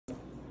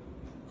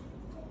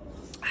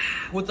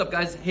What's up,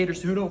 guys? Hater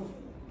Cejudo.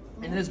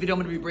 In this video,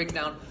 I'm going to be breaking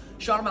down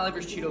Sean O'Malley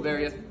versus Chito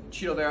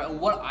Vera, and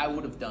what I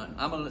would have done.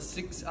 I'm an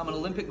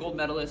Olympic gold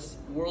medalist,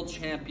 world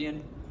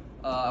champion.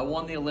 I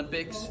won the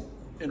Olympics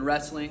in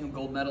wrestling, I'm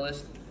gold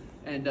medalist.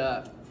 And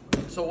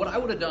so what I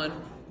would have done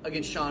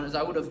against Sean is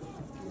I would have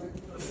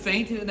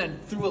feinted and then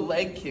threw a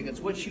leg kick. That's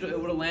what Chito, it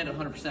would have landed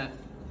 100%.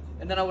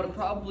 And then I would have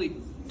probably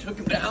took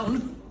him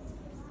down,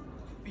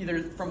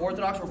 either from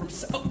orthodox or from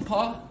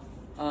southpaw.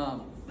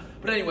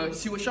 But anyway,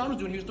 see what Sean was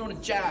doing, he was throwing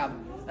a jab.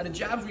 And a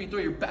jab's where you throw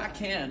your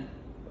backhand.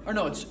 Or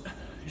no, it's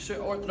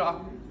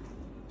orthodox.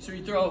 So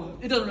you throw,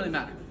 it doesn't really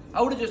matter.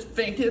 I would have just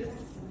feinted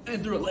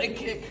and threw a leg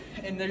kick.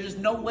 And there's just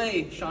no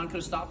way Sean could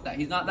have stopped that.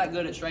 He's not that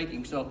good at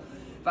striking. So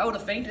if I would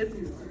have feinted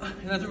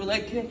and then threw a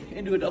leg kick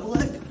into a double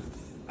leg,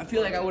 I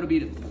feel like I would have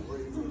beat him.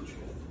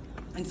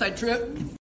 Inside trip.